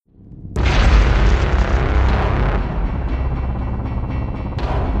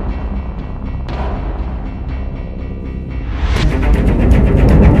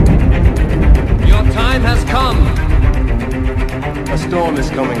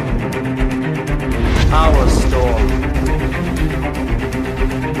Power Storm.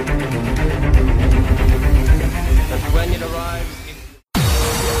 And when it arrives,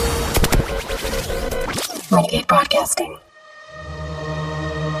 Renegade Broadcasting.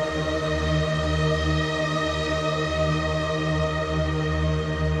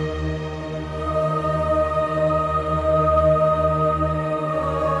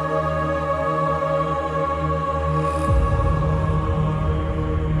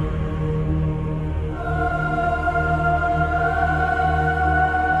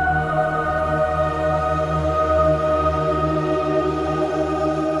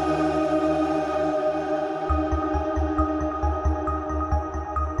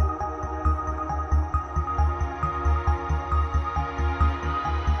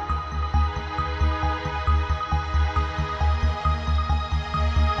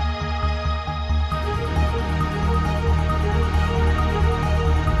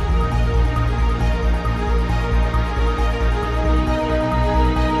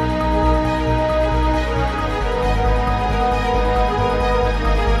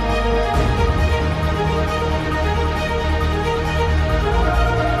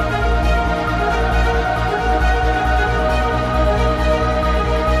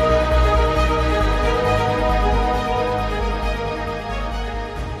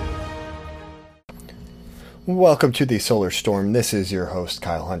 Welcome to the Solar Storm. This is your host,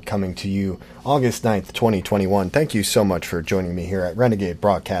 Kyle Hunt, coming to you August 9th, 2021. Thank you so much for joining me here at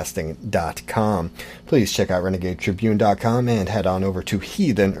RenegadeBroadcasting.com. Please check out RenegadeTribune.com and head on over to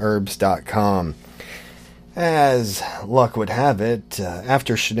HeathenHerbs.com. As luck would have it,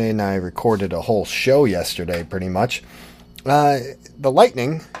 after Sinead and I recorded a whole show yesterday, pretty much, the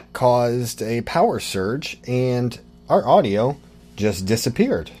lightning caused a power surge and our audio just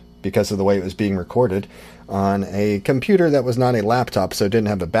disappeared because of the way it was being recorded on a computer that was not a laptop, so it didn't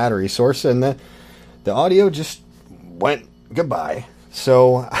have a battery source, and the audio just went goodbye.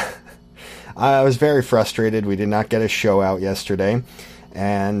 So I was very frustrated. We did not get a show out yesterday,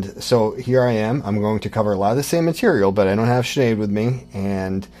 and so here I am. I'm going to cover a lot of the same material, but I don't have Sinead with me,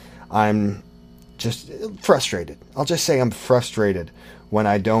 and I'm just frustrated. I'll just say I'm frustrated when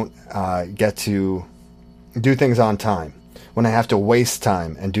I don't get to do things on time, when I have to waste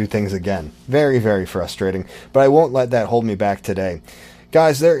time and do things again. Very, very frustrating, but I won't let that hold me back today.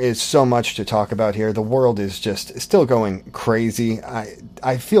 Guys, there is so much to talk about here. The world is just still going crazy.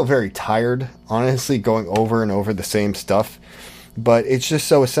 I feel very tired, honestly, going over and over the same stuff, but it's just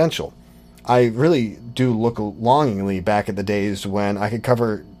so essential. I really do look longingly back at the days when I could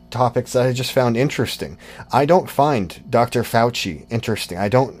cover topics that I just found interesting. I don't find Dr. Fauci interesting. I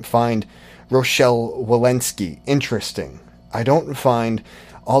don't find Rochelle Walensky interesting. I don't find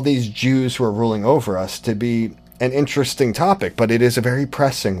all these Jews who are ruling over us to be an interesting topic, but it is a very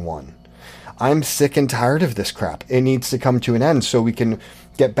pressing one. I'm sick and tired of this crap. It needs to come to an end so we can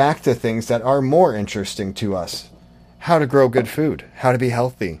get back to things that are more interesting to us. How to grow good food, how to be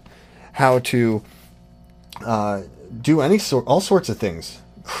healthy, how to do all sorts of things,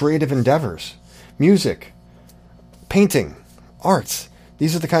 creative endeavors, music, painting, arts.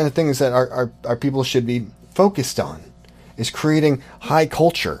 These are the kind of things that our people should be focused on. Is creating high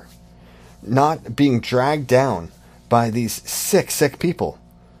culture, not being dragged down by these sick people.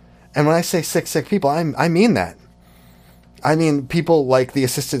 And when I say sick people, I mean that. I mean people like the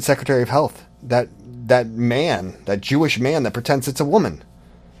Assistant Secretary of Health, that man, that Jewish man that pretends it's a woman.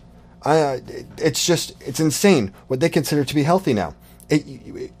 It's insane what they consider to be healthy now.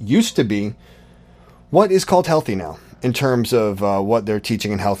 It used to be what is called healthy now in terms of what they're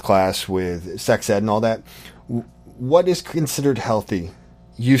teaching in health class with sex ed and all that. What is considered healthy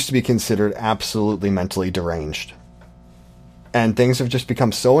used to be considered absolutely mentally deranged. And things have just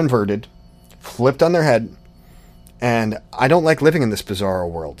become so inverted, flipped on their head, and I don't like living in this bizarre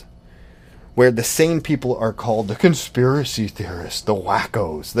world where the sane people are called the conspiracy theorists, the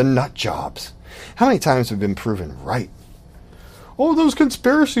wackos, the nut jobs. How many times have been proven right? Oh, those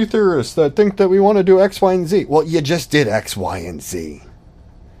conspiracy theorists that think that we want to do X, Y, and Z. Well, you just did X, Y, and Z.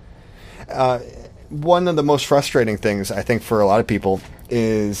 One of the most frustrating things, I think, for a lot of people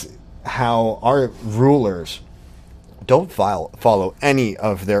is how our rulers don't follow any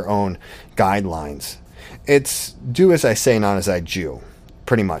of their own guidelines. It's do as I say, not as I do,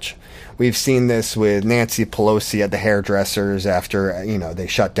 pretty much. We've seen this with Nancy Pelosi at the hairdressers after, they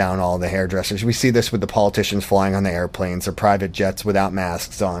shut down all the hairdressers. We see this with the politicians flying on the airplanes or private jets without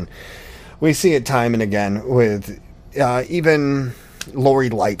masks on. We see it time and again with even Lori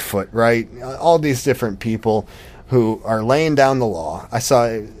Lightfoot, right? All these different people who are laying down the law. I saw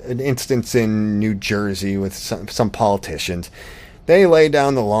an instance in New Jersey with some politicians. They lay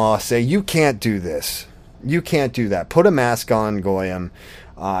down the law, say, you can't do this. You can't do that. Put a mask on, Goyim.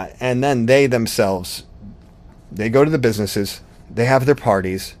 And then they themselves, they go to the businesses. They have their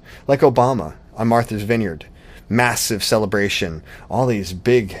parties, like Obama on Martha's Vineyard. Massive celebration. All these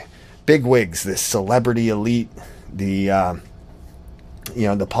big wigs, this celebrity elite, the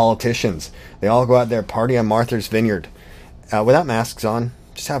politicians. They all go out there, party on Martha's Vineyard without masks on,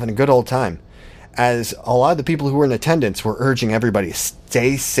 just having a good old time. As a lot of the people who were in attendance were urging everybody,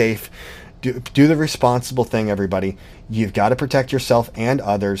 stay safe, do the responsible thing, everybody. You've got to protect yourself and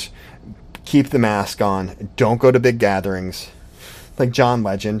others. Keep the mask on. Don't go to big gatherings. Like John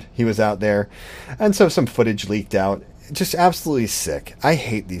Legend, he was out there. And so some footage leaked out. Just absolutely sick. I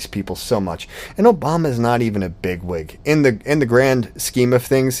hate these people so much. And Obama is not even a bigwig. In the grand scheme of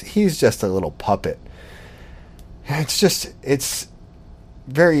things, he's just a little puppet. It's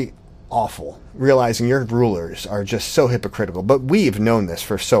very awful realizing your rulers are just so hypocritical. But we've known this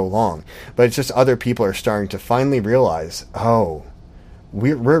for so long. But it's just other people are starting to finally realize, oh,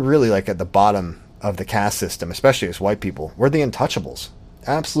 we're really like at the bottom of the caste system, especially as white people. We're the untouchables.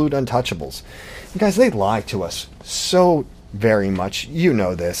 Absolute untouchables. And guys, they lie to us so very much. You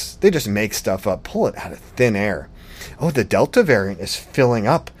know this. They just make stuff up, pull it out of thin air. Oh, the Delta variant is filling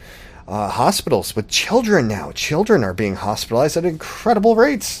up hospitals with children now. Children are being hospitalized at incredible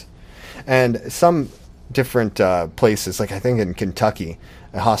rates. And some different places, like I think in Kentucky,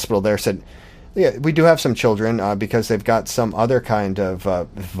 a hospital there said, yeah, we do have some children because they've got some other kind of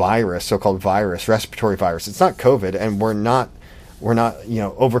virus, so-called virus, respiratory virus. It's not COVID, and we're not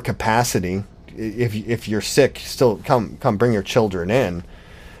over capacity. If you're sick, still come bring your children in.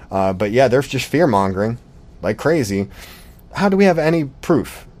 But yeah, there's just fear mongering like crazy. How do we have any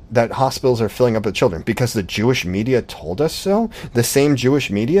proof that hospitals are filling up with children? Because the Jewish media told us so? The same Jewish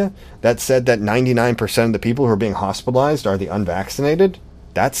media that said that 99% of the people who are being hospitalized are the unvaccinated?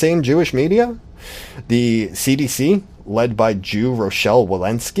 That same Jewish media? The CDC, led by Jew Rochelle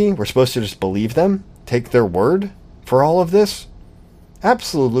Walensky, we're supposed to just believe them? Take their word for all of this?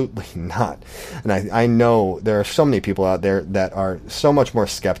 Absolutely not. And I know there are so many people out there that are so much more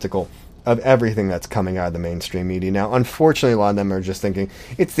skeptical of everything that's coming out of the mainstream media now. Unfortunately, a lot of them are just thinking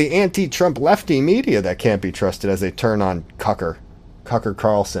it's the anti-Trump lefty media that can't be trusted as they turn on Tucker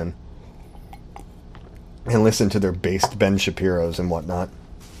Carlson and listen to their based Ben Shapiro's and whatnot.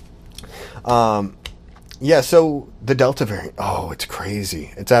 Yeah, so the Delta variant, oh, it's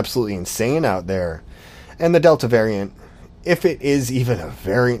crazy. It's absolutely insane out there. And the Delta variant, if it is even a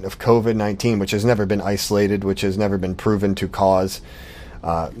variant of COVID-19, which has never been isolated, which has never been proven to cause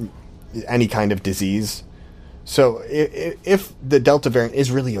any kind of disease. So if the Delta variant is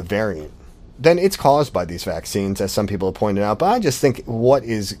really a variant, then it's caused by these vaccines, as some people have pointed out. But I just think what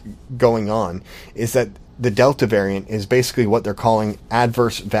is going on is that the Delta variant is basically what they're calling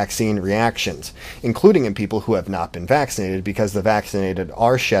adverse vaccine reactions, including in people who have not been vaccinated, because the vaccinated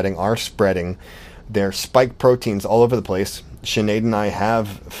are spreading their spike proteins all over the place. Sinead and I have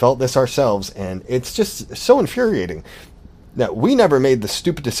felt this ourselves, and it's just so infuriating that we never made the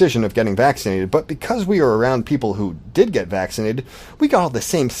stupid decision of getting vaccinated, but because we were around people who did get vaccinated, we got all the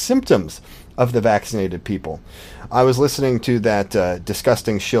same symptoms of the vaccinated people. I was listening to that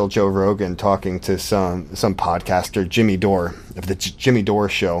disgusting shill Joe Rogan talking to some podcaster, Jimmy Dore, of the Jimmy Dore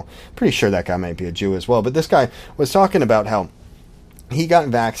show. Pretty sure that guy might be a Jew as well, but this guy was talking about how he got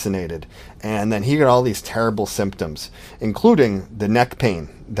vaccinated, and then he got all these terrible symptoms, including the neck pain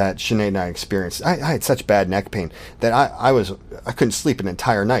that Sinead and I experienced. I had such bad neck pain that I couldn't sleep an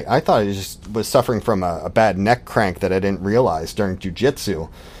entire night. I thought I just was suffering from a bad neck crank that I didn't realize during jiu-jitsu.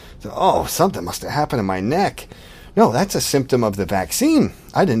 So, oh, something must have happened to my neck. No, that's a symptom of the vaccine.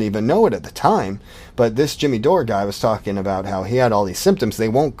 I didn't even know it at the time. But this Jimmy Dore guy was talking about how he had all these symptoms. They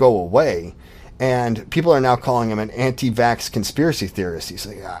won't go away. And people are now calling him an anti-vax conspiracy theorist. He's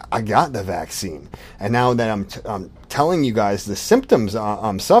like, I got the vaccine, and now that I'm telling you guys the symptoms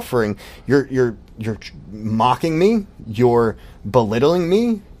I'm suffering, you're mocking me, you're belittling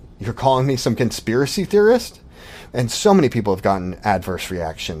me, you're calling me some conspiracy theorist. And so many people have gotten adverse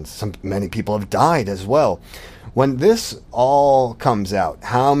reactions. Many people have died as well. When this all comes out,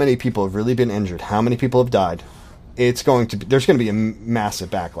 how many people have really been injured? How many people have died? There's going to be a massive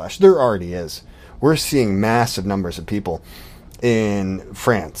backlash. There already is. We're seeing massive numbers of people in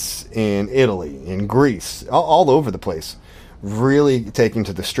France, in Italy, in Greece, all over the place, really taking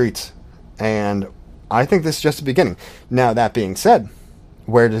to the streets. And I think this is just the beginning. Now, that being said,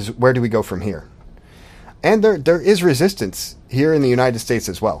 where do we go from here? And there is resistance here in the United States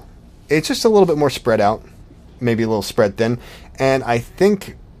as well. It's just a little bit more spread out, maybe a little spread thin. And I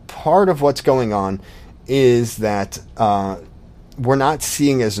think part of what's going on is that we're not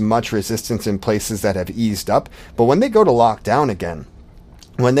seeing as much resistance in places that have eased up. But when they go to lockdown again,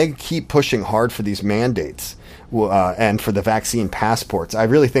 when they keep pushing hard for these mandates and for the vaccine passports, I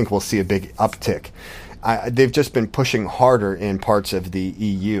really think we'll see a big uptick. They've just been pushing harder in parts of the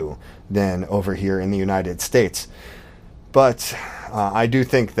EU than over here in the United States. But I do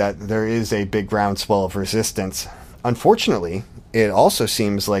think that there is a big groundswell of resistance. Unfortunately, it also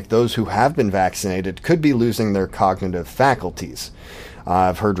seems like those who have been vaccinated could be losing their cognitive faculties.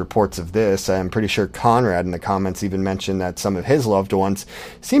 I've heard reports of this. I'm pretty sure Conrad in the comments even mentioned that some of his loved ones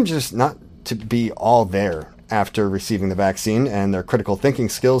seem just not to be all there after receiving the vaccine, and their critical thinking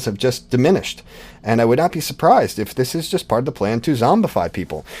skills have just diminished. And I would not be surprised if this is just part of the plan to zombify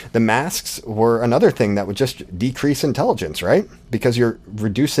people. The masks were another thing that would just decrease intelligence, right? Because you're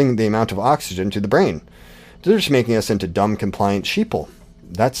reducing the amount of oxygen to the brain. They're just making us into dumb, compliant sheeple.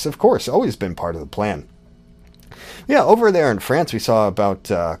 That's, of course, always been part of the plan. Yeah, over there in France, we saw about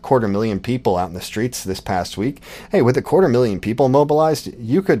 250,000 people out in the streets this past week. Hey, with 250,000 people mobilized,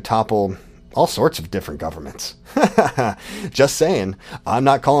 you could topple all sorts of different governments. Just saying. I'm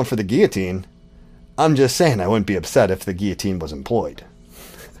not calling for the guillotine. I'm just saying I wouldn't be upset if the guillotine was employed.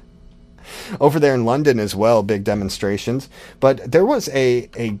 Over there in London as well, big demonstrations. But there was a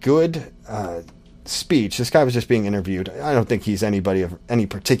good speech. This guy was just being interviewed. I don't think he's anybody of any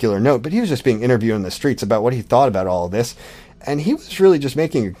particular note, but he was just being interviewed in the streets about what he thought about all of this. And he was really just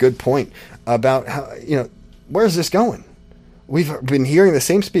making a good point about how, where's this going? We've been hearing the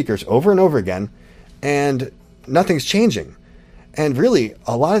same speakers over and over again, and nothing's changing. And really,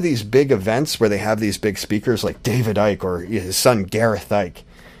 a lot of these big events where they have these big speakers like David Icke or his son Gareth Icke,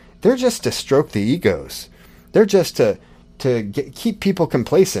 they're just to stroke the egos. They're just to keep people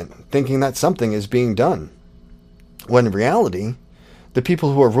complacent, thinking that something is being done. When in reality, the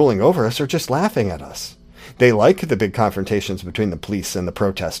people who are ruling over us are just laughing at us. They like the big confrontations between the police and the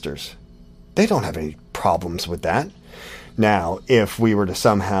protesters. They don't have any problems with that. Now, if we were to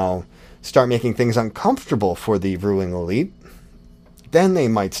somehow start making things uncomfortable for the ruling elite, then they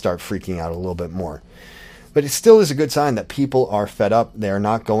might start freaking out a little bit more. But it still is a good sign that people are fed up. They are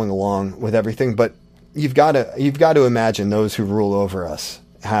not going along with everything. But you've got to imagine those who rule over us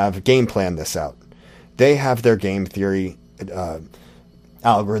have game planned this out. They have their game theory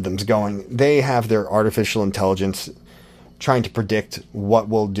algorithms going. They have their artificial intelligence trying to predict what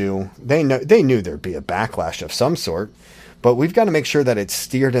we'll do. They knew there'd be a backlash of some sort. But we've got to make sure that it's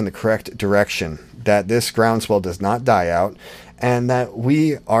steered in the correct direction, that this groundswell does not die out, and that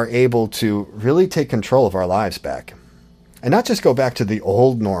we are able to really take control of our lives back. And not just go back to the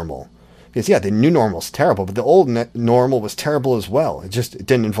old normal. Because, yeah, the new normal's terrible, but the old normal was terrible as well. It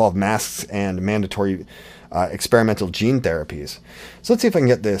didn't involve masks and mandatory experimental gene therapies. So let's see if I can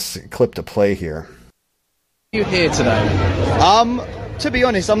get this clip to play here. Are you here today? To be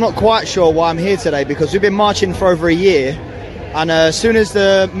honest, I'm not quite sure why I'm here today, because we've been marching for over a year, and as soon as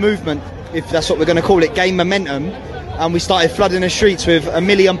the movement, if that's what we're going to call it, gained momentum, and we started flooding the streets with 1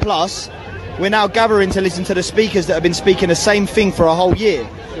 million plus, we're now gathering to listen to the speakers that have been speaking the same thing for a whole year.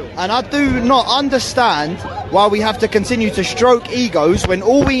 And I do not understand why we have to continue to stroke egos when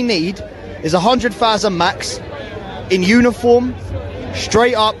all we need is 100,000 max in uniform,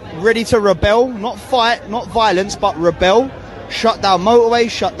 straight up, ready to rebel, not fight, not violence, but rebel. Shut down motorways,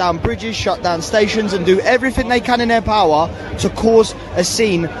 shut down bridges, shut down stations, and do everything they can in their power to cause a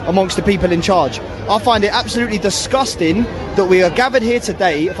scene amongst the people in charge. I find it absolutely disgusting that we are gathered here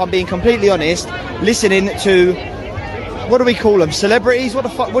today, if I'm being completely honest, listening to, what do we call them, celebrities? What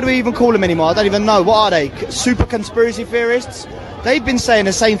do we even call them anymore? I don't even know. What are they? Super conspiracy theorists? They've been saying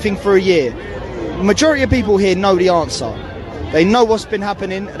the same thing for a year. The majority of people here know the answer. They know what's been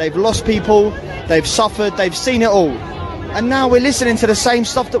happening. They've lost people. They've suffered. They've seen it all. And now we're listening to the same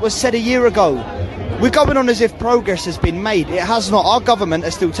stuff that was said a year ago. We're going on as if progress has been made. It has not. Our government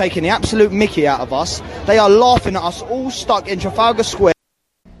is still taking the absolute mickey out of us. They are laughing at us all stuck in Trafalgar Square.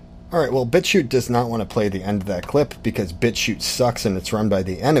 Alright, well, BitChute does not want to play the end of that clip because BitChute sucks and it's run by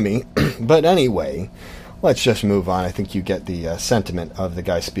the enemy. But anyway, let's just move on. I think you get the sentiment of the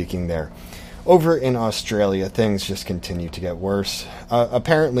guy speaking there. Over in Australia, things just continue to get worse.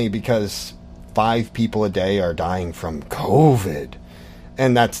 Apparently because 5 people a day are dying from COVID.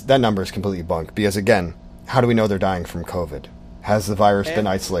 And that number is completely bunk. Because again, how do we know they're dying from COVID? Has the virus been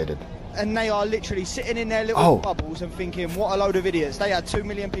isolated? And they are literally sitting in their little bubbles and thinking, what a load of idiots. They had 2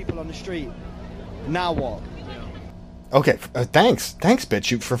 million people on the street. Now what? Okay, thanks,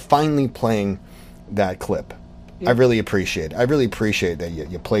 BitChute, for finally playing that clip. Yeah. I really appreciate that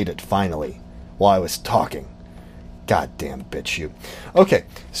you played it finally while I was talking. Goddamn bitch you. Okay,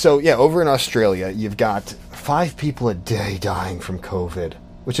 so yeah, over in Australia, you've got 5 people a day dying from COVID,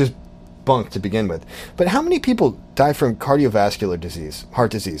 which is bunk to begin with. But how many people die from cardiovascular disease,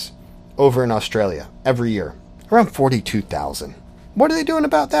 heart disease, over in Australia every year? Around 42,000. What are they doing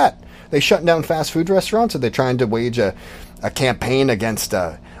about that? They shutting down fast food restaurants? Are they trying to wage a campaign against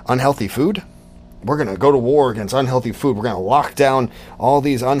unhealthy food? We're going to go to war against unhealthy food. We're going to lock down all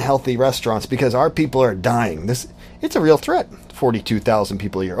these unhealthy restaurants because our people are dying. It's a real threat. 42,000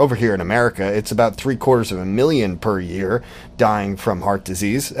 people a year. Over here in America, it's about 750,000 per year dying from heart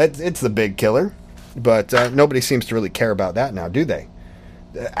disease. It's the big killer. But nobody seems to really care about that now, do they?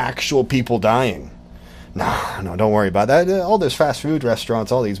 Actual people dying. No, don't worry about that. All those fast food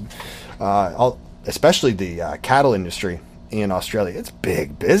restaurants, all these, especially the cattle industry in Australia, it's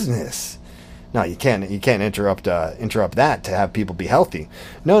big business. No, you can't interrupt that to have people be healthy.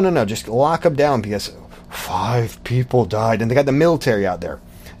 No, just lock them down because 5 people died, and they got the military out there.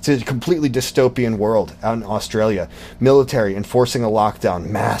 It's a completely dystopian world out in Australia. Military enforcing a lockdown,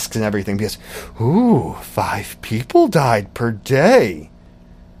 masks and everything because, 5 people died per day.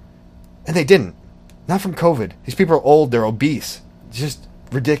 And they didn't. Not from COVID. These people are old, they're obese. It's just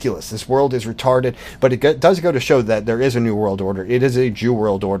ridiculous. This world is retarded, but it does go to show that there is a new world order. It is a Jew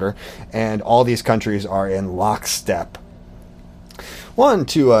world order, and all these countries are in lockstep. One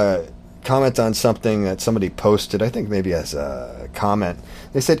to comment on something that somebody posted, I think maybe as a comment.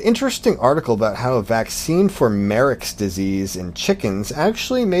 They said, interesting article about how a vaccine for Marek's disease in chickens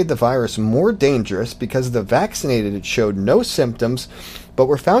actually made the virus more dangerous because the vaccinated showed no symptoms, but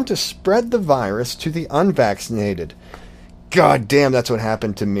were found to spread the virus to the unvaccinated. God damn, that's what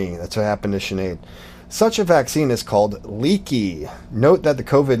happened to me. That's what happened to Sinead. Such a vaccine is called leaky. Note that the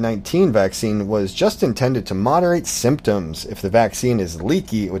COVID-19 vaccine was just intended to moderate symptoms. If the vaccine is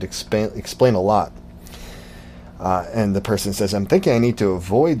leaky, it would explain a lot. And the person says, I'm thinking I need to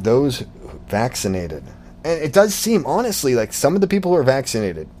avoid those vaccinated. And it does seem, honestly, like some of the people who are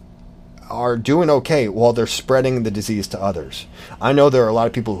vaccinated are doing okay while they're spreading the disease to others. I know there are a lot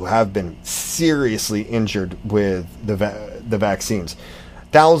of people who have been seriously injured with the vaccines.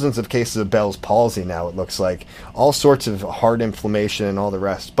 Thousands of cases of Bell's palsy now, it looks like. All sorts of heart inflammation and all the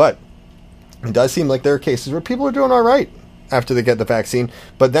rest. But it does seem like there are cases where people are doing all right after they get the vaccine.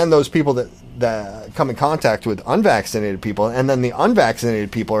 But then those people that come in contact with unvaccinated people, and then the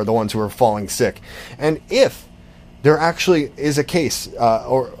unvaccinated people are the ones who are falling sick. And if there actually is a case,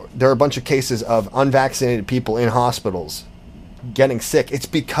 or there are a bunch of cases of unvaccinated people in hospitals getting sick, it's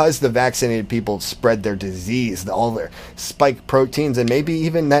because the vaccinated people spread their disease, all their spike proteins, and maybe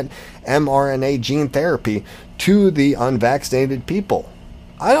even that mRNA gene therapy to the unvaccinated people.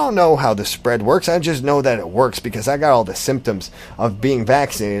 I don't know how the spread works. I just know that it works because I got all the symptoms of being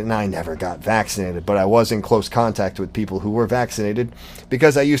vaccinated, and I never got vaccinated, but I was in close contact with people who were vaccinated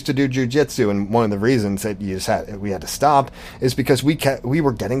because I used to do jiu-jitsu, and one of the reasons that we had to stop is because we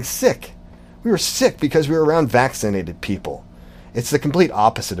were getting sick. We were sick because we were around vaccinated people. It's the complete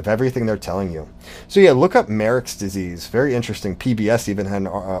opposite of everything they're telling you. So yeah, look up Marek's disease. Very interesting. PBS even had an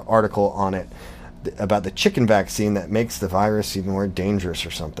article on it about the chicken vaccine that makes the virus even more dangerous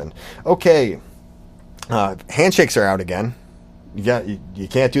or something. Okay, handshakes are out again. You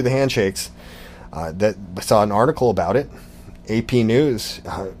can't do the handshakes. I saw an article about it. AP News.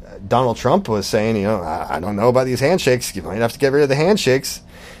 Donald Trump was saying, I don't know about these handshakes. You might have to get rid of the handshakes.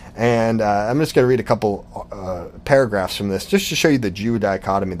 And I'm just going to read a couple paragraphs from this just to show you the Jew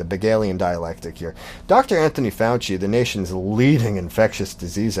dichotomy, the Begalian dialectic here. Dr. Anthony Fauci, the nation's leading infectious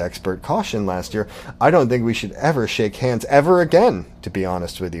disease expert, cautioned last year, I don't think we should ever shake hands ever again, to be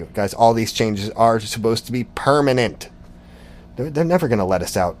honest with you. Guys, all these changes are supposed to be permanent. They're never going to let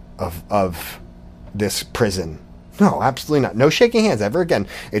us out of this prison. No, absolutely not. No shaking hands ever again.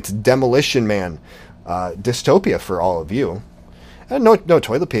 It's Demolition Man dystopia for all of you. And no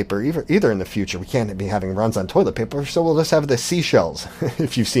toilet paper either in the future. We can't be having runs on toilet paper, so we'll just have the seashells.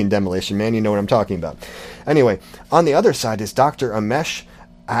 If you've seen Demolition Man, you know what I'm talking about. Anyway, on the other side is Dr. Amesh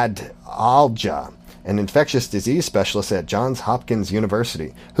Adalja, an infectious disease specialist at Johns Hopkins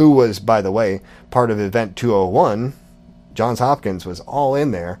University, who was, by the way, part of Event 201. Johns Hopkins was all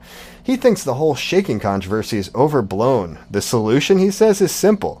in there. He thinks the whole shaking controversy is overblown. The solution, he says, is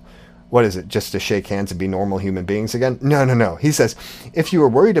simple. What is it, just to shake hands and be normal human beings again? No. He says, if you are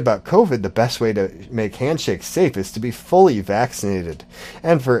worried about COVID, the best way to make handshakes safe is to be fully vaccinated.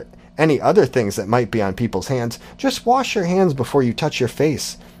 And for any other things that might be on people's hands, just wash your hands before you touch your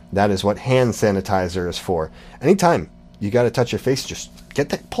face. That is what hand sanitizer is for. Anytime you got to touch your face, just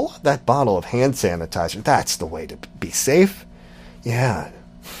pull out that bottle of hand sanitizer. That's the way to be safe. Yeah,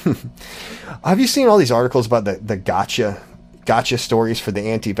 Have you seen all these articles about the gotcha stories for the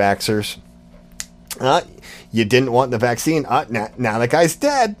anti-vaxxers? You didn't want the vaccine. Now the guy's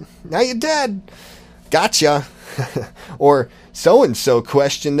dead. Now you're dead. Gotcha. Or so-and-so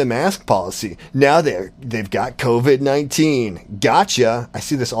questioned the mask policy. Now they've got COVID-19. Gotcha. I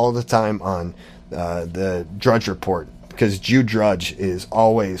see this all the time on the Drudge Report, because Jew Drudge is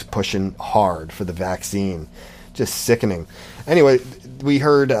always pushing hard for the vaccine. Just sickening. Anyway, we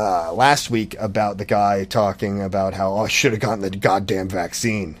heard last week about the guy talking about how, I should have gotten the goddamn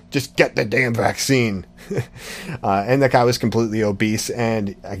vaccine. Just get the damn vaccine. And that guy was completely obese,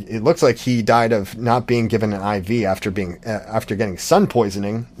 and it looks like he died of not being given an IV after getting sun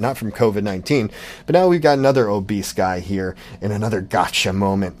poisoning, not from COVID-19. But now we've got another obese guy here in another gotcha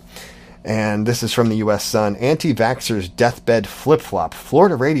moment. And this is from the U.S. Sun. Anti-vaxxers deathbed flip-flop.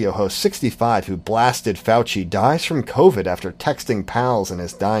 Florida radio host 65 who blasted Fauci dies from COVID after texting pals in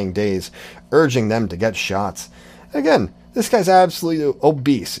his dying days, urging them to get shots. Again, this guy's absolutely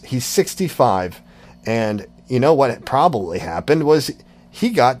obese. He's 65. And you know what probably happened was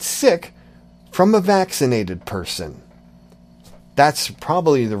he got sick from a vaccinated person. That's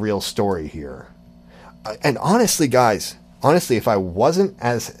probably the real story here. And honestly, guys, if I wasn't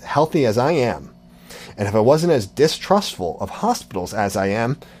as healthy as I am, and if I wasn't as distrustful of hospitals as I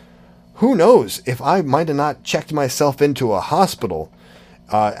am, who knows if I might have not checked myself into a hospital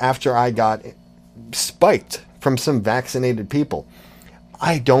after I got spiked from some vaccinated people.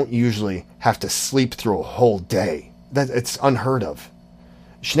 I don't usually have to sleep through a whole day. It's unheard of.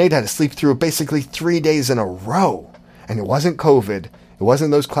 Sinead had to sleep through basically 3 days in a row. And it wasn't COVID. It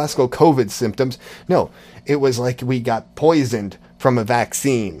wasn't those classical COVID symptoms. No, it was like we got poisoned from a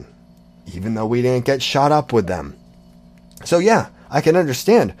vaccine, even though we didn't get shot up with them. So yeah, I can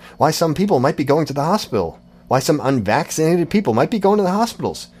understand why some people might be going to the hospital. Why some unvaccinated people might be going to the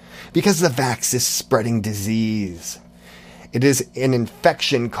hospitals. Because the vax is spreading disease. It is an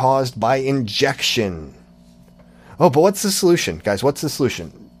infection caused by injection. Oh, but what's the solution? Guys, what's the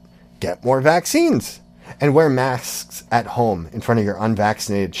solution? Get more vaccines. And wear masks at home in front of your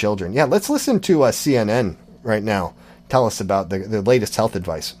unvaccinated children. Yeah, let's listen to CNN right now. Tell us about the latest health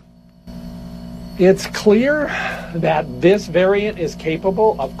advice. It's clear that this variant is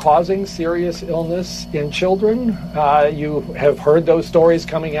capable of causing serious illness in children. You have heard those stories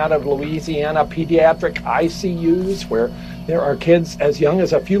coming out of Louisiana pediatric ICUs where there are kids as young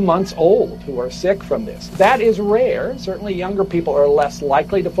as a few months old who are sick from this. That is rare. Certainly younger people are less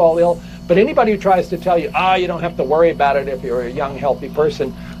likely to fall ill. But anybody who tries to tell you, you don't have to worry about it if you're a young, healthy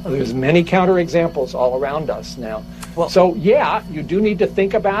person, there's many counterexamples all around us now. Well, so yeah, you do need to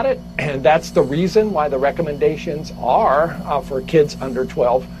think about it, and that's the reason why the recommendations are for kids under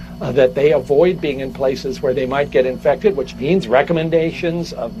 12 that they avoid being in places where they might get infected, which means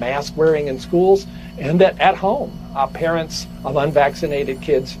recommendations of mask wearing in schools, and that at home, parents of unvaccinated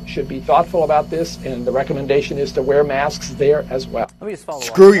kids should be thoughtful about this, and the recommendation is to wear masks there as well. Let me just follow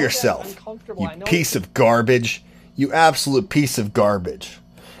Screw up. yourself, you piece of garbage. You absolute piece of garbage.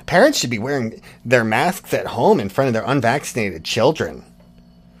 Parents should be wearing their masks at home in front of their unvaccinated children.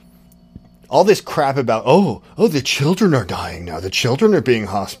 All this crap about, the children are dying now. The children are being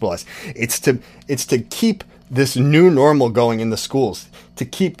hospitalized. It's to keep this new normal going in the schools, to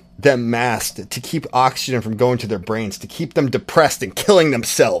keep them masked, to keep oxygen from going to their brains, to keep them depressed and killing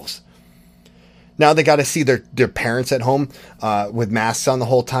themselves. Now they got to see their parents at home with masks on the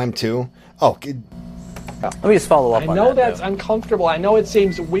whole time too. Let me just follow up on that. I know that's uncomfortable. I know it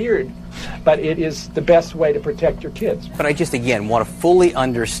seems weird, but it is the best way to protect your kids. But I just, again, want to fully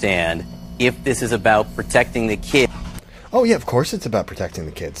understand if this is about protecting the kid. Oh, yeah, of course it's about protecting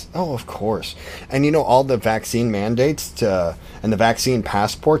the kids. Oh, of course. And all the vaccine mandates and the vaccine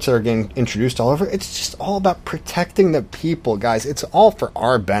passports that are getting introduced all over, it's just all about protecting the people, guys. It's all for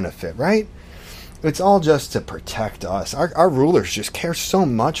our benefit, right? It's all just to protect us. Our rulers just care so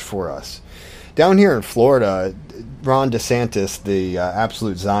much for us. Down here in Florida, Ron DeSantis, the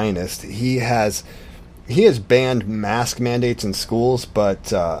absolute Zionist, he has banned mask mandates in schools,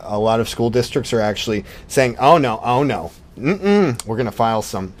 but a lot of school districts are actually saying, oh no, we're going to file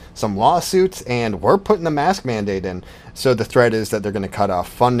some lawsuits, and we're putting the mask mandate in. So the threat is that they're going to cut off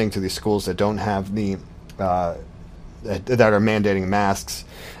funding to these schools that don't have that are mandating masks.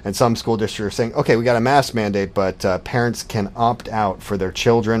 And some school districts are saying, okay, we got a mask mandate, but parents can opt out for their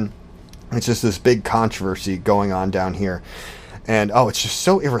children. It's just this big controversy going on down here. And, it's just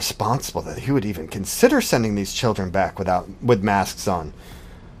so irresponsible that he would even consider sending these children back with masks on.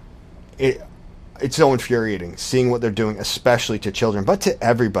 It's so infuriating seeing what they're doing, especially to children, but to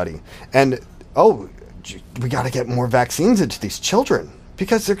everybody. And, we got to get more vaccines into these children.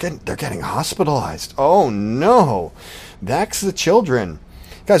 because they're getting hospitalized. Oh no, vax the children,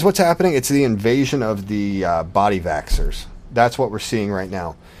 guys. What's happening? It's the invasion of the body vaxxers. That's what we're seeing right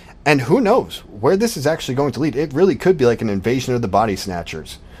now, and who knows where this is actually going to lead? It really could be like an invasion of the body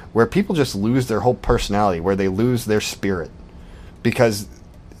snatchers, where people just lose their whole personality, where they lose their spirit because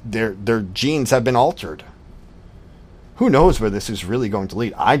their genes have been altered. Who knows where this is really going to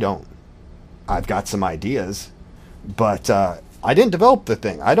lead? I don't. I've got some ideas, but I didn't develop the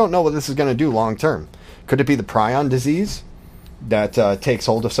thing. I don't know what this is going to do long term. Could it be the prion disease that takes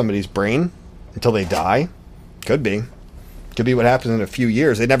hold of somebody's brain until they die? Could be. Could be what happens in a few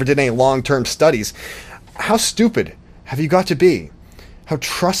years. They never did any long-term studies. How stupid have you got to be? How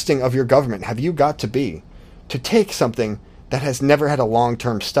trusting of your government have you got to be to take something that has never had a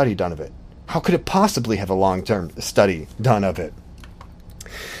long-term study done of it? How could it possibly have a long-term study done of it?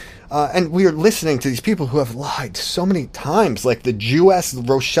 And we are listening to these people who have lied so many times, like the Jewess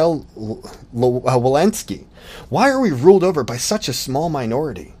Rochelle Walensky. Why are we ruled over by such a small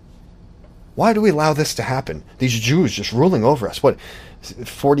minority? Why do we allow this to happen? These Jews just ruling over us. What,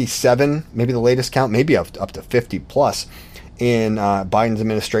 47, maybe the latest count, maybe up to 50 plus in Biden's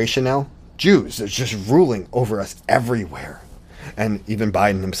administration now? Jews are just ruling over us everywhere. And even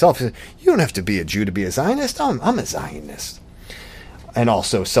Biden himself says, you don't have to be a Jew to be a Zionist. I'm a Zionist. And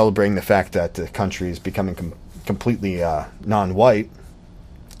also celebrating the fact that the country is becoming completely non-white,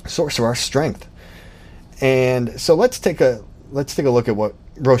 source of our strength. And so let's take a look at what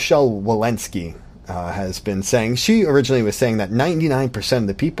Rochelle Walensky has been saying. She originally was saying that 99% of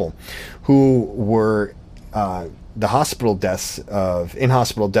the people who were the hospital deaths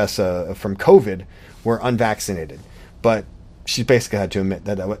from COVID were unvaccinated, but she basically had to admit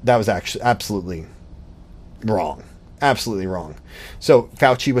that was actually absolutely wrong. Absolutely wrong. So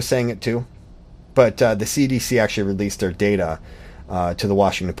Fauci was saying it too, but the CDC actually released their data to the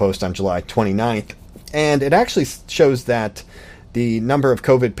Washington Post on July 29th, and it actually shows that the number of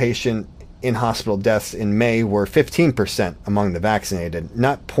COVID patient in-hospital deaths in May were 15% among the vaccinated,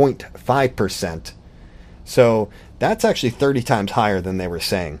 not 0.5%. So that's actually 30 times higher than they were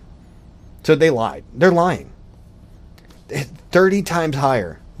saying. So they lied. They're lying. 30 times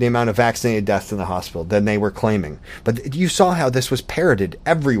higher the amount of vaccinated deaths in the hospital than they were claiming. But you saw how this was parroted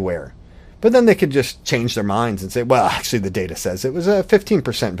everywhere. But then they could just change their minds and say, well, actually the data says it was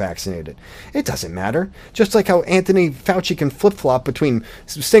 15% vaccinated. It doesn't matter. Just like how Anthony Fauci can flip-flop between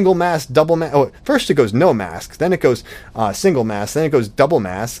single mask, double mask. Oh, first it goes no mask, then it goes single mask, then it goes double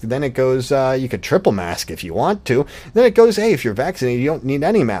mask, then it goes you could triple mask if you want to. Then it goes, hey, if you're vaccinated, you don't need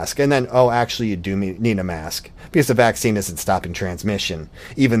any mask. And then, oh, actually you do need a mask because the vaccine isn't stopping transmission.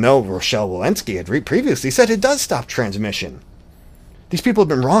 Even though Rochelle Walensky had previously said it does stop transmission. These people have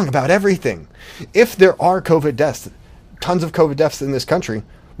been wrong about everything. If there are COVID deaths, tons of COVID deaths in this country,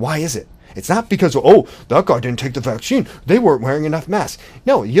 why is it? It's not because, oh, that guy didn't take the vaccine. They weren't wearing enough masks.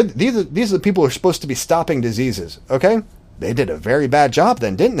 No, these are the people who are supposed to be stopping diseases, okay? They did a very bad job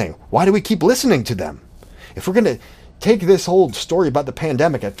then, didn't they? Why do we keep listening to them? If we're going to take this whole story about the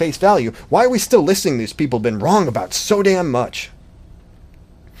pandemic at face value, why are we still listening to these people who've been wrong about so damn much?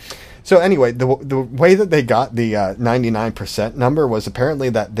 So anyway, the way that they got the 99% number was apparently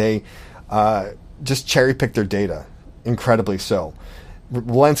that they just cherry-picked their data, incredibly so.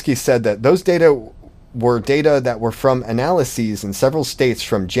 Walensky said that those data were data that were from analyses in several states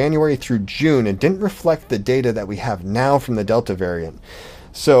from January through June and didn't reflect the data that we have now from the Delta variant.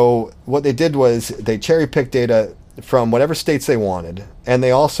 So what they did was they cherry-picked data from whatever states they wanted, and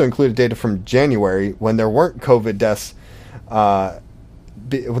they also included data from January when there weren't COVID deaths.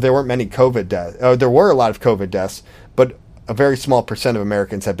 There weren't many COVID deaths. There were a lot of COVID deaths, but a very small percent of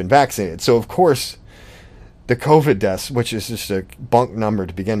Americans have been vaccinated. So, of course, the COVID deaths, which is just a bunk number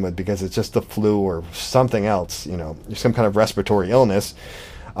to begin with because it's just the flu or something else, some kind of respiratory illness,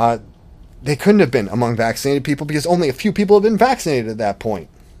 they couldn't have been among vaccinated people because only a few people have been vaccinated at that point.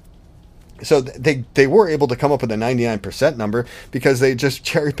 So they were able to come up with a 99% number because they just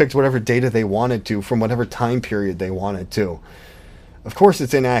cherry-picked whatever data they wanted to from whatever time period they wanted to. Of course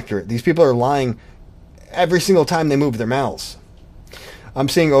it's inaccurate. These people are lying every single time they move their mouths. I'm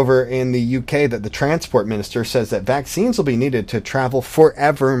seeing over in the UK that the transport minister says that vaccines will be needed to travel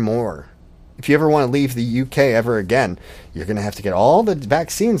forevermore. If you ever want to leave the UK ever again, you're going to have to get all the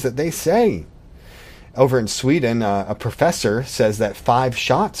vaccines that they say. Over in Sweden, a professor says that 5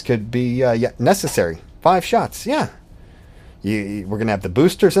 shots could be necessary. 5 shots, yeah. We're going to have the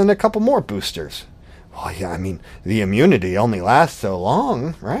boosters and a couple more boosters. Well, yeah, I mean, the immunity only lasts so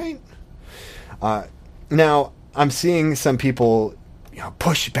long, right? Now, I'm seeing some people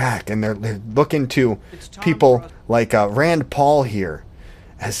push back, and they're looking to people like Rand Paul here,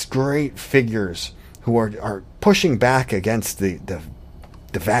 as great figures who are pushing back against the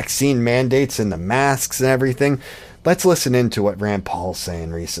vaccine mandates and the masks and everything. Let's listen into what Rand Paul's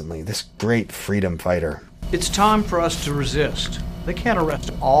saying recently, this great freedom fighter. It's time for us to resist. They can't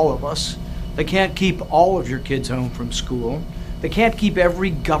arrest all of us. They can't keep all of your kids home from school. They can't keep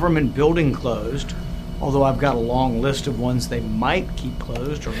every government building closed, although I've got a long list of ones they might keep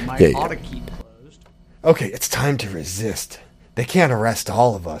closed or ought to keep closed. Okay, it's time to resist. They can't arrest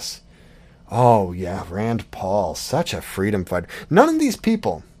all of us. Oh, yeah, Rand Paul, such a freedom fighter. None of these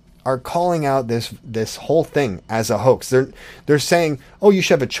people are calling out this whole thing as a hoax. They're saying, oh, you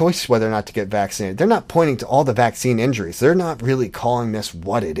should have a choice whether or not to get vaccinated. They're not pointing to all the vaccine injuries. They're not really calling this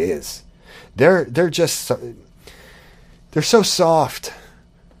what it is. They're so soft.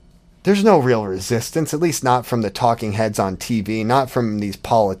 There's no real resistance, at least not from the talking heads on TV, not from these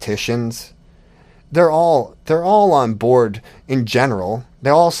politicians. They're all on board in general.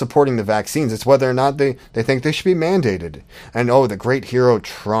 They're all supporting the vaccines. It's whether or not they think they should be mandated. And the great hero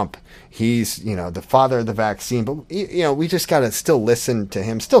Trump, he's, the father of the vaccine. But, we just got to still listen to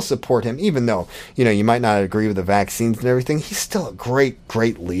him, still support him, even though, you might not agree with the vaccines and everything. He's still a great,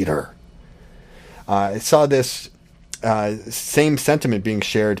 great leader. I saw this same sentiment being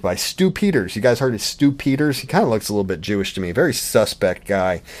shared by Stu Peters. You guys heard of Stu Peters? He kind of looks a little bit Jewish to me. Very suspect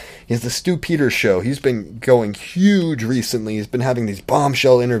guy. He's the Stu Peters show. He's been going huge recently. He's been having these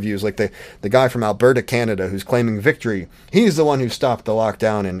bombshell interviews like the guy from Alberta, Canada, who's claiming victory. He's the one who stopped the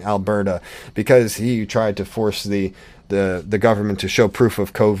lockdown in Alberta because he tried to force the government to show proof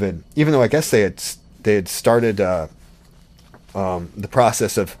of COVID, even though I guess they had started the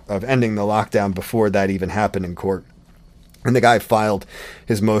process of ending the lockdown before that even happened in court. And the guy filed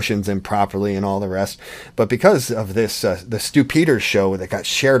his motions improperly and all the rest. But because of this, the Stu Peters show that got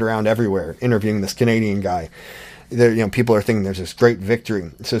shared around everywhere, interviewing this Canadian guy, people are thinking there's this great victory.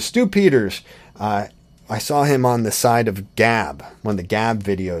 So Stu Peters, I saw him on the side of Gab, one of the Gab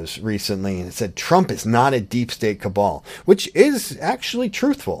videos recently, and it said Trump is not a deep state cabal, which is actually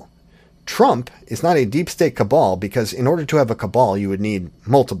truthful. Trump is not a deep state cabal because in order to have a cabal, you would need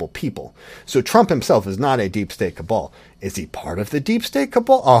multiple people. So Trump himself is not a deep state cabal. Is he part of the deep state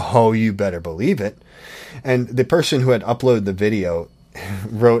cabal? Oh, you better believe it. And the person who had uploaded the video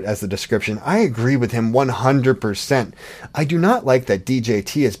wrote as the description, I agree with him 100%. I do not like that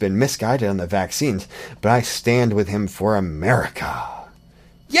DJT has been misguided on the vaccines, but I stand with him for America.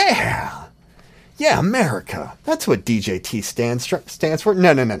 Yeah! Yeah, America. That's what DJT stands for.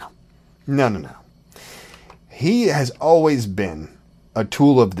 No. He has always been a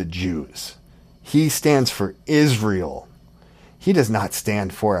tool of the Jews. He stands for Israel. He does not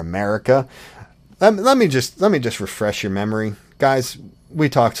stand for America. Let me just refresh your memory. Guys, we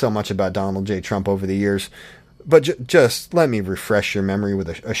talked so much about Donald J. Trump over the years, but just let me refresh your memory with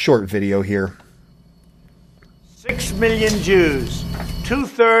a short video here. 6 million Jews,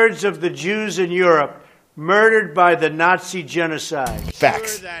 2/3 of the Jews in Europe, murdered by the Nazi genocide.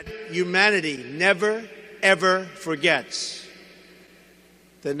 Facts. Sure that humanity never, ever forgets.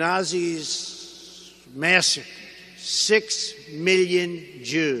 The Nazis massacred 6 million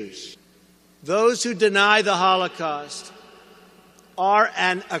Jews. Those who deny the Holocaust are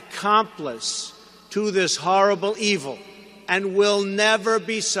an accomplice to this horrible evil and will never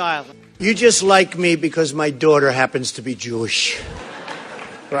be silent. You just like me because my daughter happens to be Jewish,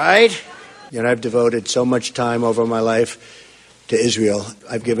 right? I've devoted so much time over my life to Israel.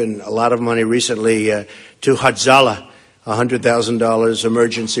 I've given a lot of money recently to Hatzalah, $100,000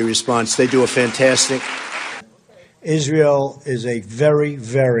 emergency response. They do a fantastic. Israel is a very,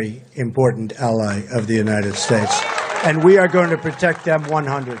 very important ally of the United States, and we are going to protect them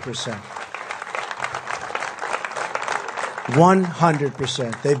 100%.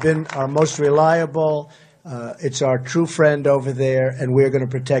 100%. They've been our most reliable. It's our true friend over there, and we're going to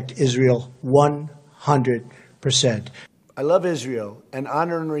protect Israel 100%. I love Israel and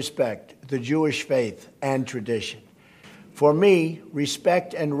honor and respect the Jewish faith and tradition. For me,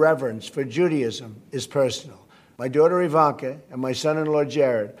 respect and reverence for Judaism is personal. My daughter Ivanka and my son-in-law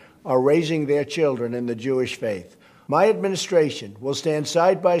Jared are raising their children in the Jewish faith. My administration will stand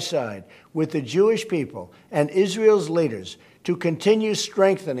side by side with the Jewish people and Israel's leaders to continue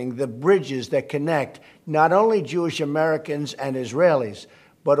strengthening the bridges that connect not only Jewish Americans and Israelis,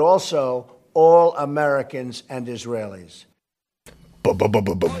 but also all Americans and Israelis.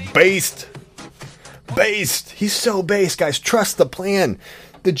 Based. He's so based, guys. Trust the plan.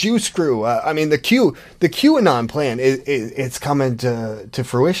 The Jew screw. The QAnon plan. It's coming to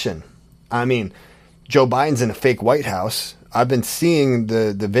fruition. Joe Biden's in a fake White House. I've been seeing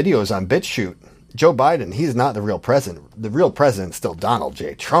the videos on BitChute. Joe Biden, he's not the real president. The real president's still Donald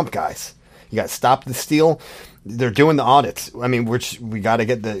J. Trump, guys. You got to stop the steal. They're doing the audits. I mean, we got to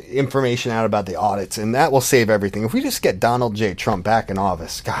get the information out about the audits, and that will save everything. If we just get Donald J. Trump back in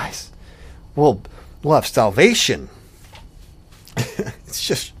office, guys, we'll have salvation. It's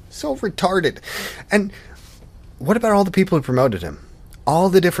just so retarded. And what about all the people who promoted him? All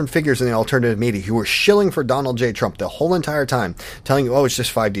the different figures in the alternative media who were shilling for Donald J. Trump the whole entire time, telling you, oh, it's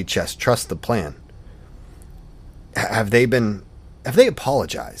just 5D chess, trust the plan. Have they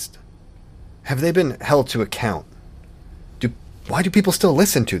apologized? Have they been held to account? Why do people still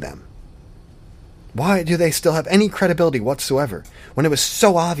listen to them? Why do they still have any credibility whatsoever when it was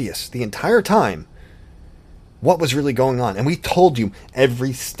so obvious the entire time what was really going on? And we told you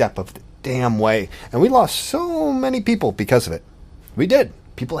every step of the damn way. And we lost so many people because of it. We did.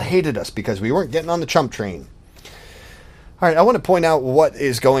 People hated us because we weren't getting on the Trump train. All right, I want to point out what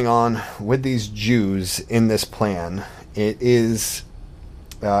is going on with these Jews in this plan. It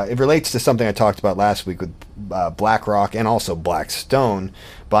relates to something I talked about last week with BlackRock and also Blackstone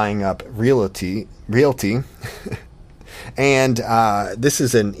buying up realty. And this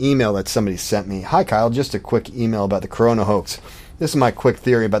is an email that somebody sent me. Hi, Kyle. Just a quick email about the corona hoax. This is my quick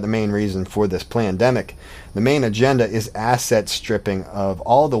theory about the main reason for this pandemic. The main agenda is asset stripping of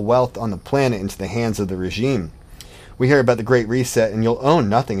all the wealth on the planet into the hands of the regime. We hear about the Great Reset and you'll own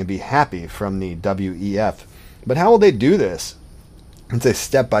nothing and be happy from the WEF. But how will they do this? It's a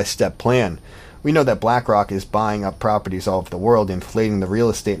step-by-step plan. We know that BlackRock is buying up properties all over the world, inflating the real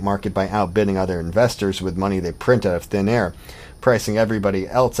estate market by outbidding other investors with money they print out of thin air, pricing everybody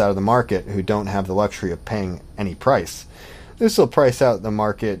else out of the market who don't have the luxury of paying any price. This will price out the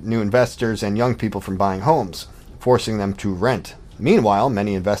market, new investors, and young people from buying homes, forcing them to rent. Meanwhile,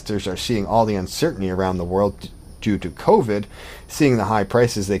 many investors are seeing all the uncertainty around the world due to COVID, seeing the high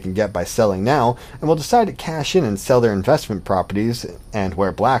prices they can get by selling now, and will decide to cash in and sell their investment properties, and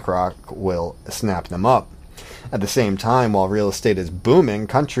where BlackRock will snap them up. At the same time, while real estate is booming,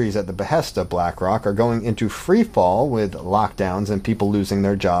 countries at the behest of BlackRock are going into free fall with lockdowns and people losing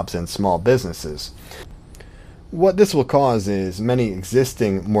their jobs and small businesses. What this will cause is many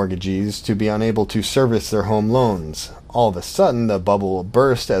existing mortgagees to be unable to service their home loans. All of a sudden, the bubble will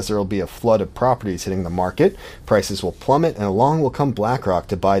burst as there will be a flood of properties hitting the market, prices will plummet, and along will come BlackRock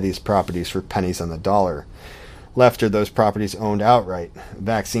to buy these properties for pennies on the dollar. Left are those properties owned outright.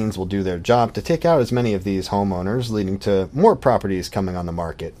 Vaccines will do their job to take out as many of these homeowners, leading to more properties coming on the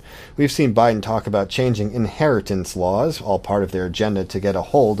market. We've seen Biden talk about changing inheritance laws, all part of their agenda to get a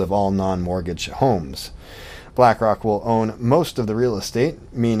hold of all non-mortgage homes. BlackRock will own most of the real estate,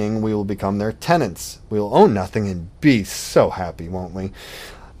 meaning we will become their tenants. We will own nothing and be so happy, won't we?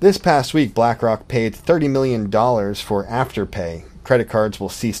 This past week, BlackRock paid $30 million for Afterpay. Credit cards will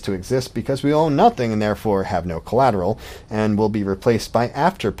cease to exist because we own nothing and therefore have no collateral, and will be replaced by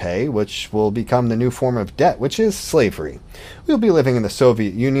Afterpay, which will become the new form of debt, which is slavery. We'll be living in the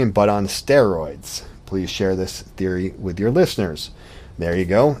Soviet Union, but on steroids. Please share this theory with your listeners. There you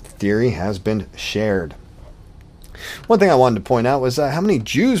go. Theory has been shared. One thing I wanted to point out was how many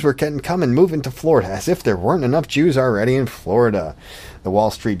Jews were getting come and move into Florida, as if there weren't enough Jews already in Florida. The Wall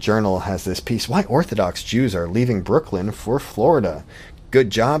Street Journal has this piece, Why Orthodox Jews Are Leaving Brooklyn for Florida.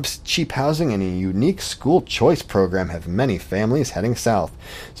 Good jobs, cheap housing, and a unique school choice program have many families heading south.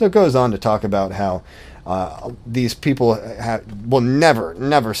 So it goes on to talk about how these people will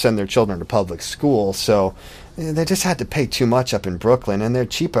never send their children to public school, so they just had to pay too much up in Brooklyn, and there are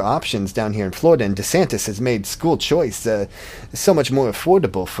cheaper options down here in Florida, and DeSantis has made school choice so much more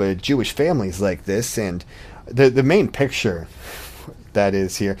affordable for Jewish families like this. And the main picture that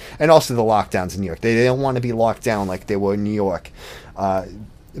is here, and also the lockdowns in New York. They don't want to be locked down like they were in New York.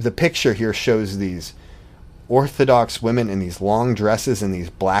 The picture here shows these Orthodox women in these long dresses and these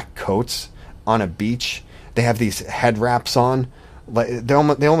black coats on a beach. They have these head wraps on. They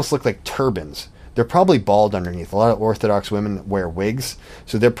almost look like turbans. They're probably bald underneath. A lot of Orthodox women wear wigs,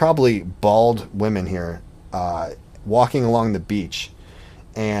 so they're probably bald women here walking along the beach.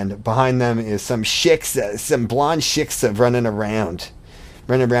 And behind them is some chicks, some blonde chicks running around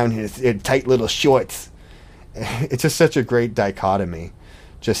in tight little shorts. It's just such a great dichotomy,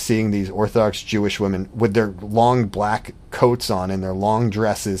 just seeing these Orthodox Jewish women with their long black coats on and their long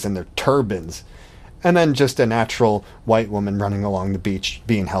dresses and their turbans, and then just a natural white woman running along the beach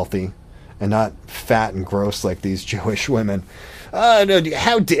being healthy and not fat and gross like these Jewish women. Oh, no,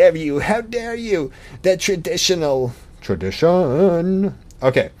 how dare you? How dare you? That tradition.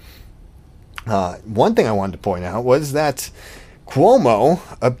 Okay. One thing I wanted to point out was that Cuomo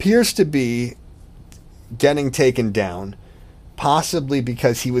appears to be getting taken down, possibly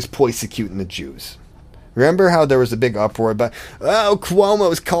because he was persecuting the Jews. Remember how there was a big uproar about, oh,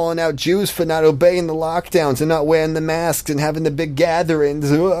 Cuomo's calling out Jews for not obeying the lockdowns and not wearing the masks and having the big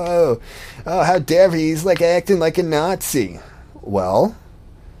gatherings. Oh, how dare he? He's like acting like a Nazi. Well,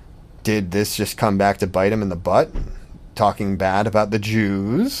 did this just come back to bite him in the butt? Talking bad about the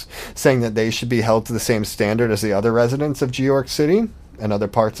Jews, saying that they should be held to the same standard as the other residents of New York City and other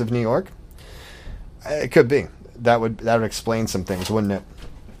parts of New York? It could be. That would explain some things, wouldn't it?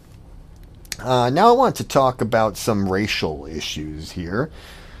 Now I want to talk about some racial issues here.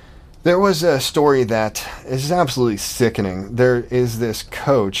 There was a story that is absolutely sickening. There is this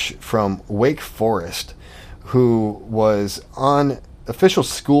coach from Wake Forest who was on official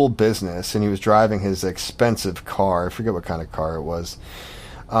school business, and he was driving his expensive car. I forget what kind of car it was.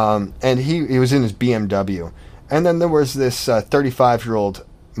 And he was in his BMW. And then there was this 35-year-old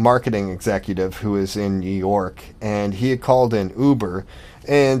marketing executive who was in New York, and he had called in Uber.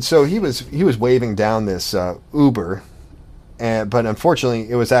 And so he was waving down this Uber, but unfortunately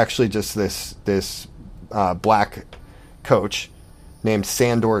it was actually just this black coach named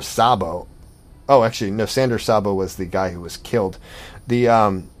Sandor Sabo. Oh, actually, no, Sandor Sabo was the guy who was killed.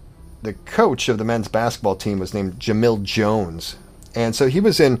 The coach of the men's basketball team was named Jamil Jones, and so he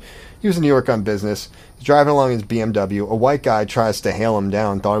was in New York on business. He's driving along his BMW. A white guy tries to hail him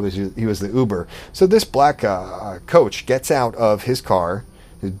down, thought he was the Uber. So this black coach gets out of his car,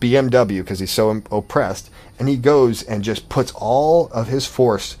 his BMW, because he's so oppressed, and he goes and just puts all of his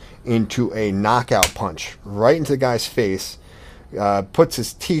force into a knockout punch right into the guy's face, puts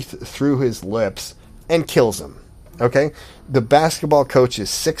his teeth through his lips, and kills him. Okay? The basketball coach is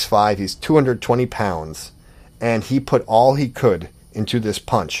 6'5", he's 220 pounds, and he put all he could into this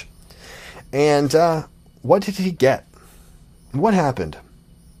punch. And what did he get? What happened?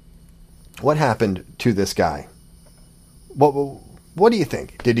 What happened to this guy? What do you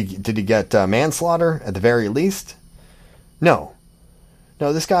think? Did he get manslaughter at the very least? No.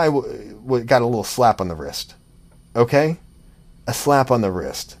 This guy got a little slap on the wrist. Okay? A slap on the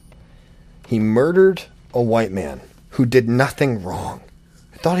wrist. He murdered a white man who did nothing wrong.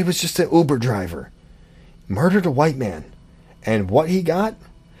 I thought he was just an Uber driver. Murdered a white man. And what he got?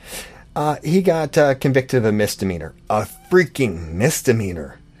 He got convicted of a misdemeanor. A freaking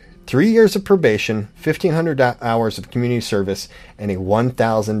misdemeanor. 3 years of probation, 1,500 hours of community service, and a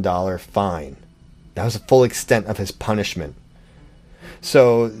 $1,000 fine. That was the full extent of his punishment.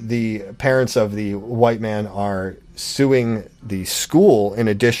 So the parents of the white man are suing the school in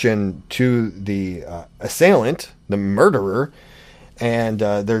addition to the assailant, the murderer, and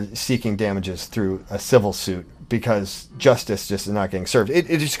they're seeking damages through a civil suit because justice just is not getting served.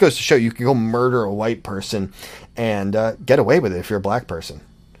 It just goes to show you can go murder a white person and get away with it if you're a black person.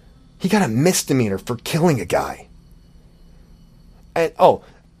 He got a misdemeanor for killing a guy. And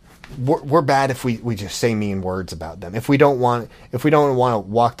we're bad if we just say mean words about them. If we don't want to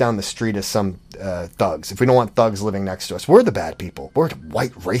walk down the street as some thugs. If we don't want thugs living next to us, we're the bad people. We're the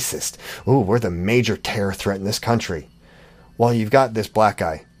white racist. Ooh, we're the major terror threat in this country. Well, you've got this black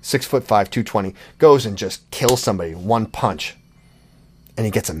guy, 6'5", 220, goes and just kills somebody one punch, and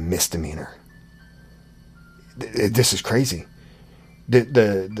he gets a misdemeanor. This is crazy.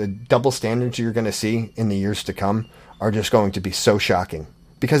 The double standards you're going to see in the years to come are just going to be so shocking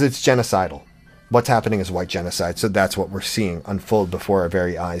because it's genocidal. What's happening is white genocide, so that's what we're seeing unfold before our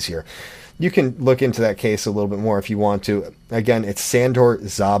very eyes here. You can look into that case a little bit more if you want to. Again, it's Sandor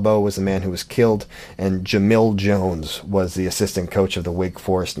Szabo was the man who was killed, and Jamil Jones was the assistant coach of the Wake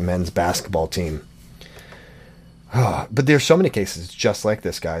Forest men's basketball team. But there's so many cases just like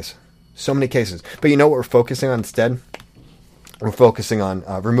this, guys. So many cases. But you know what we're focusing on instead? We're focusing on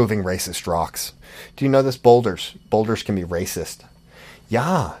removing racist rocks. Do you know this? Boulders can be racist.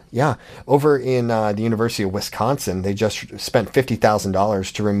 Yeah. Over in the University of Wisconsin, they just spent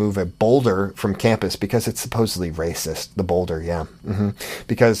 $50,000 to remove a boulder from campus because it's supposedly racist. The boulder, yeah.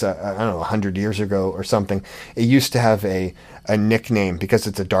 Because, I don't know, 100 years ago or something, it used to have a nickname. Because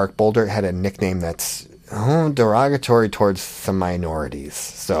it's a dark boulder, it had a nickname that's derogatory towards some minorities.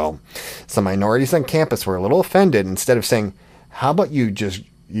 So some minorities on campus were a little offended. Instead of saying, how about you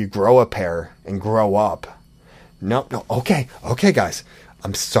grow a pair and grow up? No, okay, guys.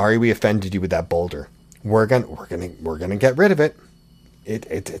 I'm sorry we offended you with that boulder. We're gonna get rid of it.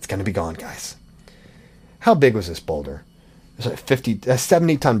 It's gonna be gone, guys. How big was this boulder? It was a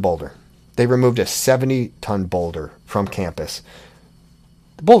 70-ton boulder. They removed a 70-ton boulder from campus.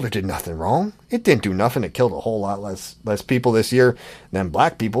 The boulder did nothing wrong. It didn't do nothing. It killed a whole lot less people this year than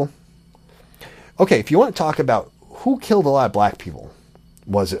black people. Okay, if you want to talk about who killed a lot of black people,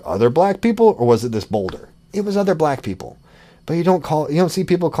 was it other black people or was it this boulder? It was other black people. But you don't see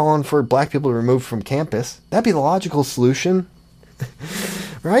people calling for black people to be removed from campus. That'd be the logical solution.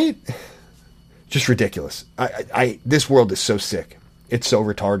 Right? Just ridiculous. This world is so sick. It's so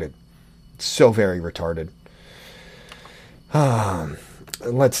retarded. It's so very retarded.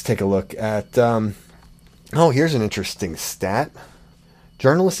 Let's take a look at... here's an interesting stat.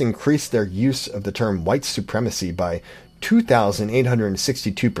 Journalists increased their use of the term white supremacy by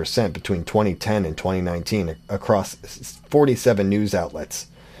 2,862% between 2010 and 2019 across 47 news outlets.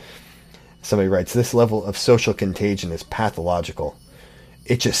 Somebody writes, this level of social contagion is pathological.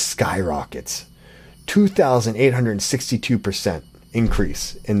 It just skyrockets. 2,862%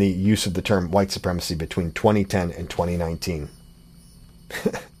 increase in the use of the term white supremacy between 2010 and 2019.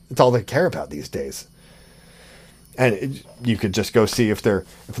 That's all they care about these days. And you could just go see if they're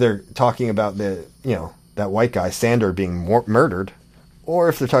talking about that white guy Sander being murdered, or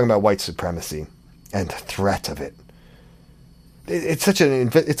if they're talking about white supremacy and the threat of it. It's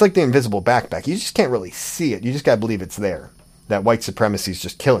it's like the invisible backpack. You just can't really see it. You just gotta believe it's there. That white supremacy is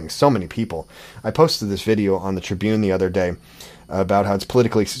just killing so many people. I posted this video on the Tribune the other day about how it's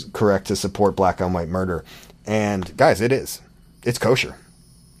politically correct to support black on white murder, and guys, it is. It's kosher,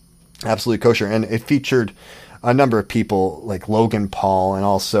 absolutely kosher, and it featured a number of people like Logan Paul and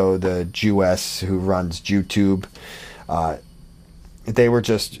also the Jewess who runs YouTube. They were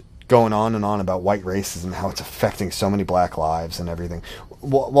just going on and on about white racism, how it's affecting so many black lives and everything.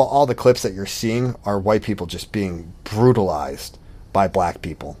 While all the clips that you're seeing are white people just being brutalized by black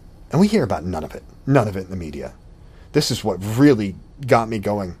people. And we hear about none of it. None of it in the media. This is what really got me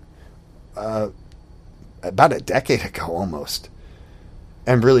going about a decade ago almost.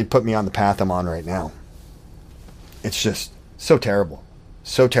 And really put me on the path I'm on right now. It's just so terrible.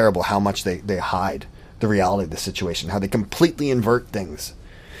 So terrible how much they hide the reality of the situation, how they completely invert things.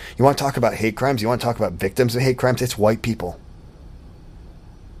 You want to talk about hate crimes? You want to talk about victims of hate crimes? It's white people.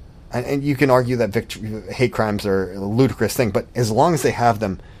 And you can argue that hate crimes are a ludicrous thing, but as long as they have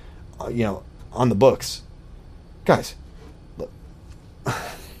them, on the books, guys, look,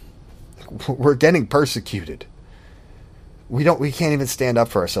 we're getting persecuted. We can't even stand up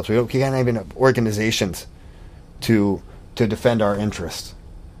for ourselves. We can't even have organizations to defend our interests.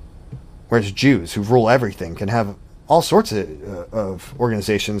 Whereas Jews, who rule everything, can have all sorts of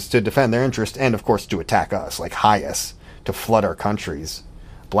organizations to defend their interests and, of course, to attack us, like Hayas, to flood our countries.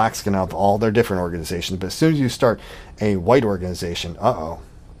 Blacks can have all their different organizations, but as soon as you start a white organization,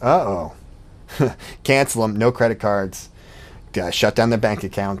 cancel them, no credit cards, shut down their bank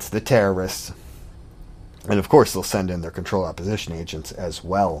accounts, the terrorists. And, of course, they'll send in their control opposition agents as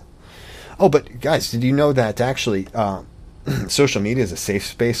well. Oh, but guys, did you know that actually social media is a safe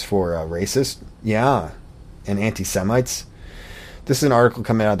space for racists? Yeah, and anti-Semites. This is an article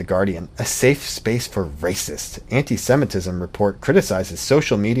coming out of The Guardian. A safe space for racists. Anti-Semitism report criticizes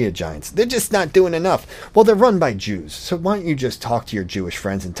social media giants. They're just not doing enough. Well, they're run by Jews, so why don't you just talk to your Jewish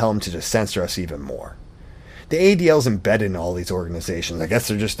friends and tell them to just censor us even more? The ADL's embedded in all these organizations. I guess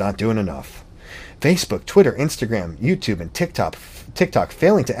they're just not doing enough. Facebook, Twitter, Instagram, YouTube, and TikTok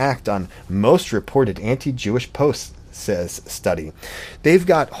failing to act on most reported anti-Jewish posts, says study. They've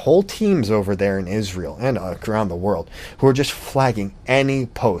got whole teams over there in Israel and around the world who are just flagging any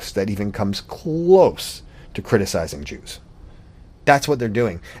post that even comes close to criticizing Jews. That's what they're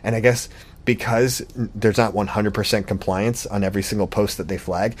doing. And I guess because there's not 100% compliance on every single post that they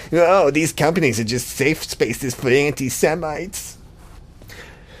flag, these companies are just safe spaces for anti-Semites.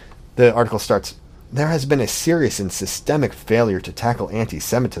 The article starts, there has been a serious and systemic failure to tackle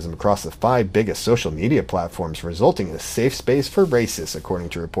anti-Semitism across the 5 biggest social media platforms, resulting in a safe space for racists, according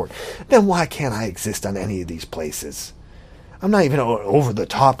to a report. Then why can't I exist on any of these places? I'm not even over the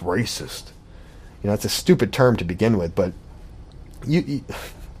top racist. It's a stupid term to begin with, but it's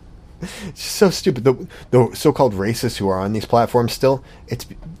so stupid. The so-called racists who are on these platforms still, it's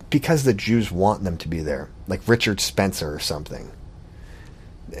because the Jews want them to be there, like Richard Spencer or something.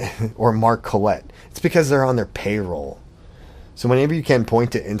 Or Mark Collette. It's because they're on their payroll. So whenever you can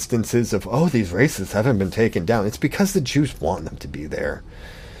point to instances of, these racists haven't been taken down, it's because the Jews want them to be there.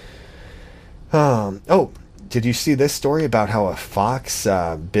 Did you see this story about how a Fox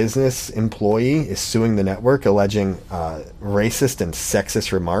business employee is suing the network alleging racist and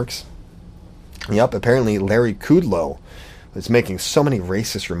sexist remarks? Yep, apparently Larry Kudlow was making so many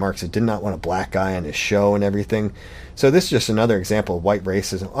racist remarks. He did not want a black guy on his show and everything. So this is just another example of white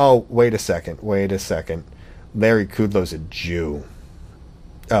racism. Oh, wait a second. Larry Kudlow's a Jew.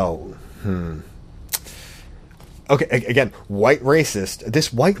 Okay, again, white racist.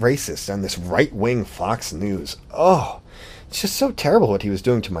 This white racist on this right-wing Fox News. It's just so terrible what he was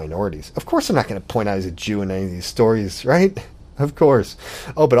doing to minorities. Of course I'm not going to point out he's a Jew in any of these stories, right? Of course.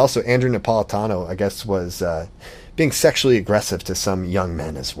 Oh, but also Andrew Napolitano, I guess, was being sexually aggressive to some young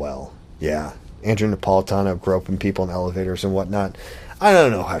men as well. Yeah. Andrew Napolitano groping people in elevators and whatnot. I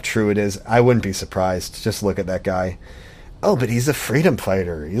don't know how true it is. I wouldn't be surprised. Just look at that guy. Oh, but he's a freedom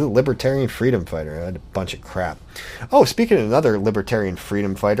fighter. He's a libertarian freedom fighter. A bunch of crap. Oh, speaking of another libertarian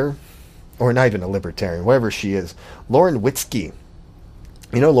freedom fighter, or not even a libertarian, whatever she is, Lauren Witzke.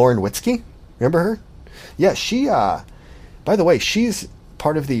 You know Lauren Witzke? Remember her? Yeah, she, by the way, she's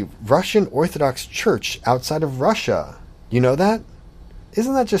part of the Russian Orthodox Church outside of Russia. You know that?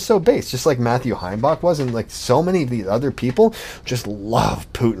 Isn't that just so base? Just like Matthew Heimbach was, and like so many of these other people just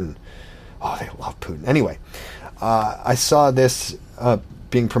love Putin. Oh, they love Putin. Anyway, I saw this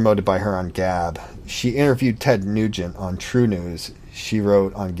being promoted by her on Gab. She interviewed Ted Nugent on True News. She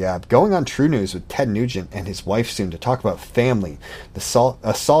wrote on Gab, going on True News with Ted Nugent and his wife soon to talk about family, the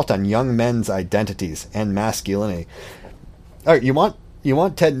assault on young men's identities and masculinity. All right, you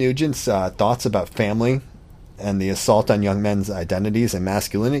want Ted Nugent's thoughts about family and the assault on young men's identities and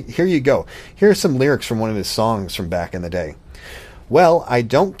masculinity? Here you go. Here are some lyrics from one of his songs from back in the day. Well, I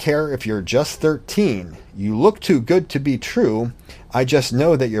don't care if you're just 13. You look too good to be true. I just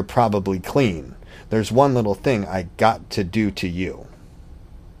know that you're probably clean. There's one little thing I got to do to you.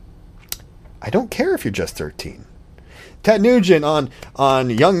 I don't care if you're just 13. Ted Nugent on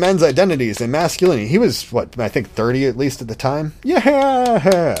young men's identities and masculinity. He was, what, I think 30 at least at the time?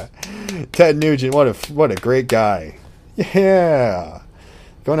 Yeah! Ted Nugent, what a great guy. Yeah!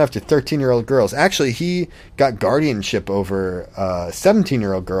 Going after 13-year-old girls. Actually, he got guardianship over a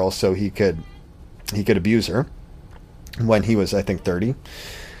 17-year-old girl so he could abuse her when he was, I think, 30.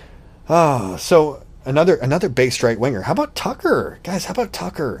 So another based right-winger. How about Tucker? Guys, how about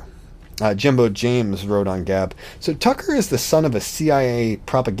Tucker? Jimbo James wrote on Gab. So Tucker is the son of a CIA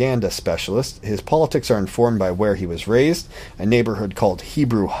propaganda specialist. His politics are informed by where he was raised, a neighborhood called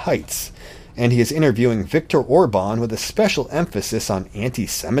Hebrew Heights. And he is interviewing Viktor Orban with a special emphasis on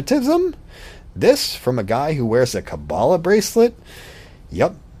anti-Semitism? This from a guy who wears a Kabbalah bracelet?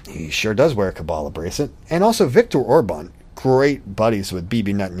 Yep, he sure does wear a Kabbalah bracelet. And also Viktor Orban, great buddies with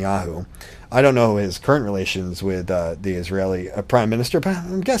Bibi Netanyahu. I don't know his current relations with the Israeli prime minister, but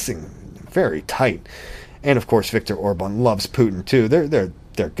I'm guessing very tight. And of course, Viktor Orban loves Putin too.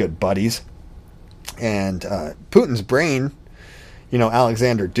 They're good buddies. And Putin's brain,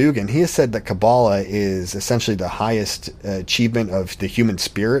 Alexander Dugin, he has said that Kabbalah is essentially the highest achievement of the human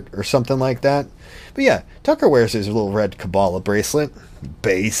spirit or something like that. But yeah, Tucker wears his little red Kabbalah bracelet.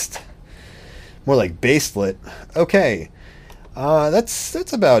 Based. More like baselet. Okay.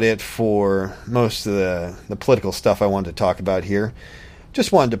 That's about it for most of the political stuff I wanted to talk about here.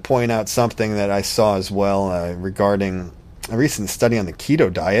 Just wanted to point out something that I saw as well regarding a recent study on the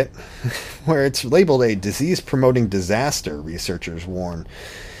keto diet, where it's labeled a disease-promoting disaster, researchers warn.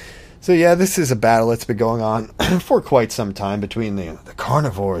 So yeah, this is a battle that's been going on for quite some time between the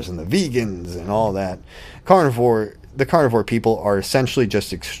carnivores and the vegans and all that. The carnivore people are essentially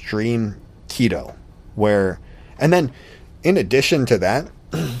just extreme keto, and then in addition to that,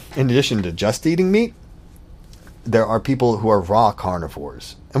 in addition to just eating meat, there are people who are raw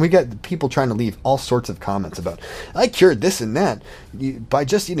carnivores. And we get people trying to leave all sorts of comments about, I cured this and that by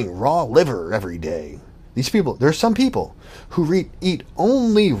just eating raw liver every day. There are some people who eat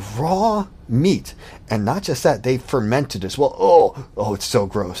only raw meat. And not just that, they ferment it as well. Oh, it's so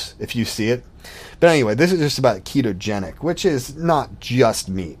gross if you see it. But anyway, this is just about ketogenic, which is not just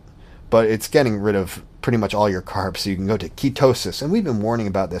meat, but it's getting rid of pretty much all your carbs so you can go to ketosis. And we've been warning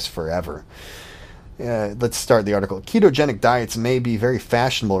about this forever. Let's start the article. Ketogenic diets may be very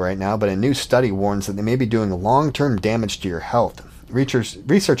fashionable right now, but a new study warns that they may be doing long-term damage to your health.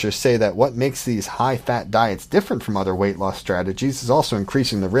 Researchers say that what makes these high-fat diets different from other weight loss strategies is also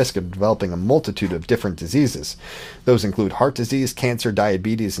increasing the risk of developing a multitude of different diseases. Those include heart disease, cancer,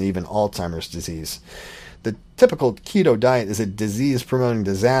 diabetes, and even Alzheimer's disease. The typical keto diet is a disease-promoting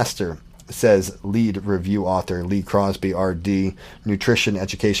disaster, says lead review author Lee Crosby, RD, Nutrition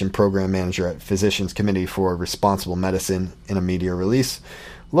Education Program Manager at Physicians Committee for Responsible Medicine, in a media release.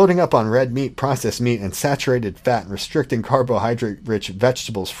 Loading up on red meat, processed meat, and saturated fat, and restricting carbohydrate-rich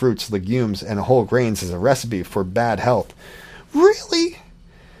vegetables, fruits, legumes, and whole grains is a recipe for bad health. Really?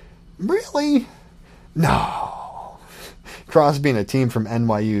 Really? No. Crosby and a team from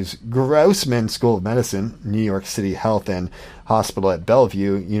NYU's Grossman School of Medicine, New York City Health and Hospital at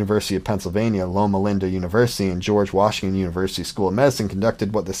Bellevue, University of Pennsylvania, Loma Linda University, and George Washington University School of Medicine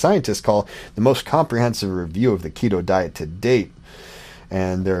conducted what the scientists call the most comprehensive review of the keto diet to date.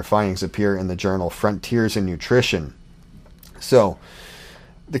 And their findings appear in the journal Frontiers in Nutrition. So,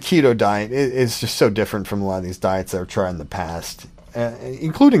 the keto diet is just so different from a lot of these diets that I've tried in the past,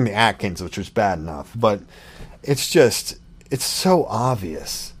 including the Atkins, which was bad enough. But it's so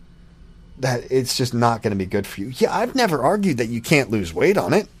obvious that it's just not going to be good for you. Yeah, I've never argued that you can't lose weight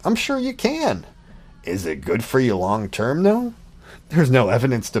on it. I'm sure you can. Is it good for you long term, though? There's no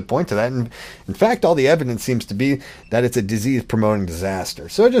evidence to point to that. And in fact, all the evidence seems to be that it's a disease-promoting disaster.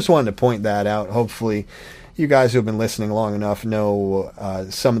 So I just wanted to point that out. Hopefully, you guys who have been listening long enough know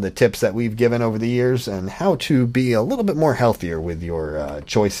some of the tips that we've given over the years and how to be a little bit more healthier with your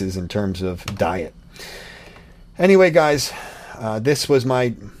choices in terms of diet. Anyway, guys, this was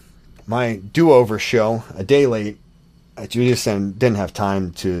my do-over show, a day late. I just didn't have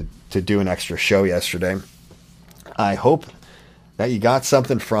time to do an extra show yesterday. I hope that you got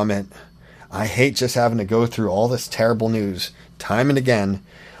something from it. I hate just having to go through all this terrible news time and again.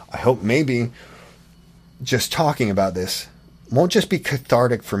 I hope maybe just talking about this won't just be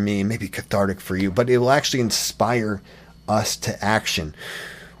cathartic for me, maybe cathartic for you, but it will actually inspire us to action.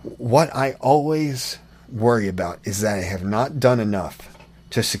 What I always worry about is that I have not done enough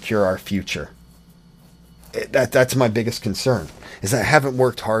to secure our future. That's my biggest concern, is that I haven't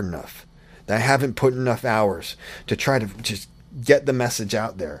worked hard enough, that I haven't put enough hours to try to just get the message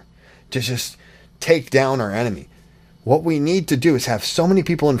out there, to just take down our enemy. What we need to do is have so many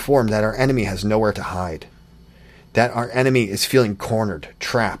people informed that our enemy has nowhere to hide, that our enemy is feeling cornered,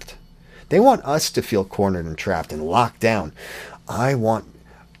 trapped. They want us to feel cornered and trapped and locked down. I want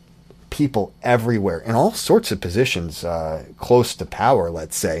people everywhere in all sorts of positions close to power,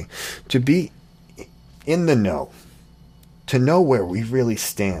 let's say, to be in the know, to know where we really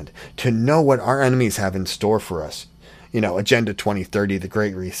stand, to know what our enemies have in store for us. Agenda 2030, the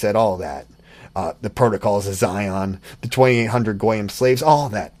Great Reset, all that. The Protocols of Zion, the 2,800 Goyim slaves, all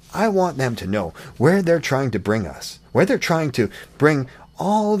that. I want them to know where they're trying to bring us, where they're trying to bring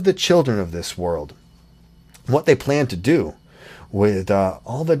all of the children of this world, what they plan to do with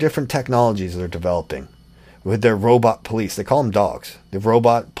all the different technologies they're developing, with their robot police. They call them dogs. The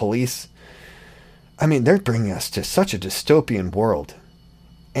robot police. I mean, they're bringing us to such a dystopian world.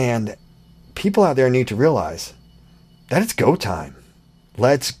 And people out there need to realize that it's go time.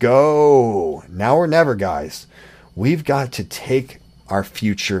 Let's go. Now or never, guys. We've got to take our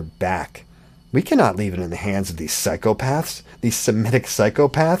future back. We cannot leave it in the hands of these psychopaths, these Semitic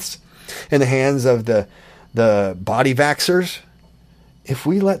psychopaths, in the hands of the body vaxxers. If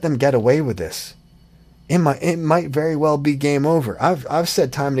we let them get away with this, it might very well be game over. I've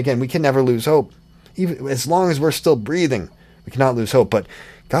said time and again, we can never lose hope. Even as long as we're still breathing, we cannot lose hope. But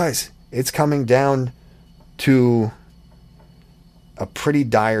guys, it's coming down to a pretty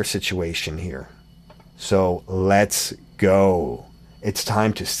dire situation here. So let's go. It's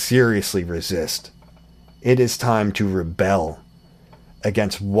time to seriously resist. It is time to rebel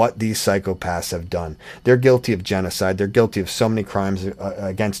against what these psychopaths have done. They're guilty of genocide. They're guilty of so many crimes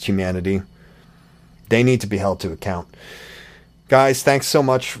against humanity. They need to be held to account. Guys, thanks so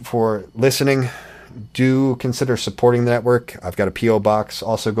much for listening. Do consider supporting the network. I've got a P.O. box.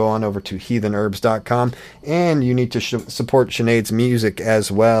 Also go on over to heathenherbs.com. And you need to support Sinead's music as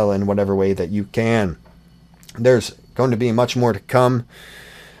well in whatever way that you can. There's going to be much more to come.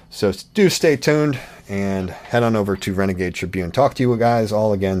 So do stay tuned and head on over to Renegade Tribune. Talk to you guys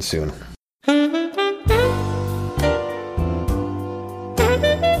all again soon.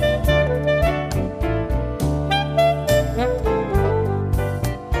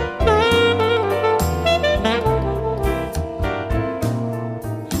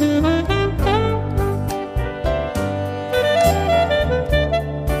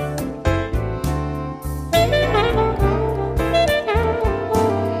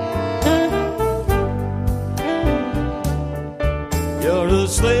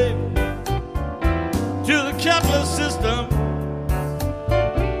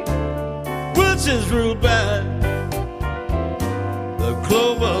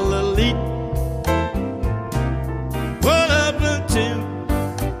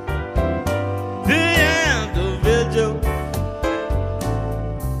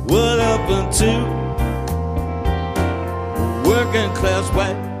 Working class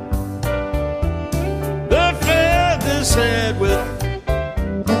white that fed this head with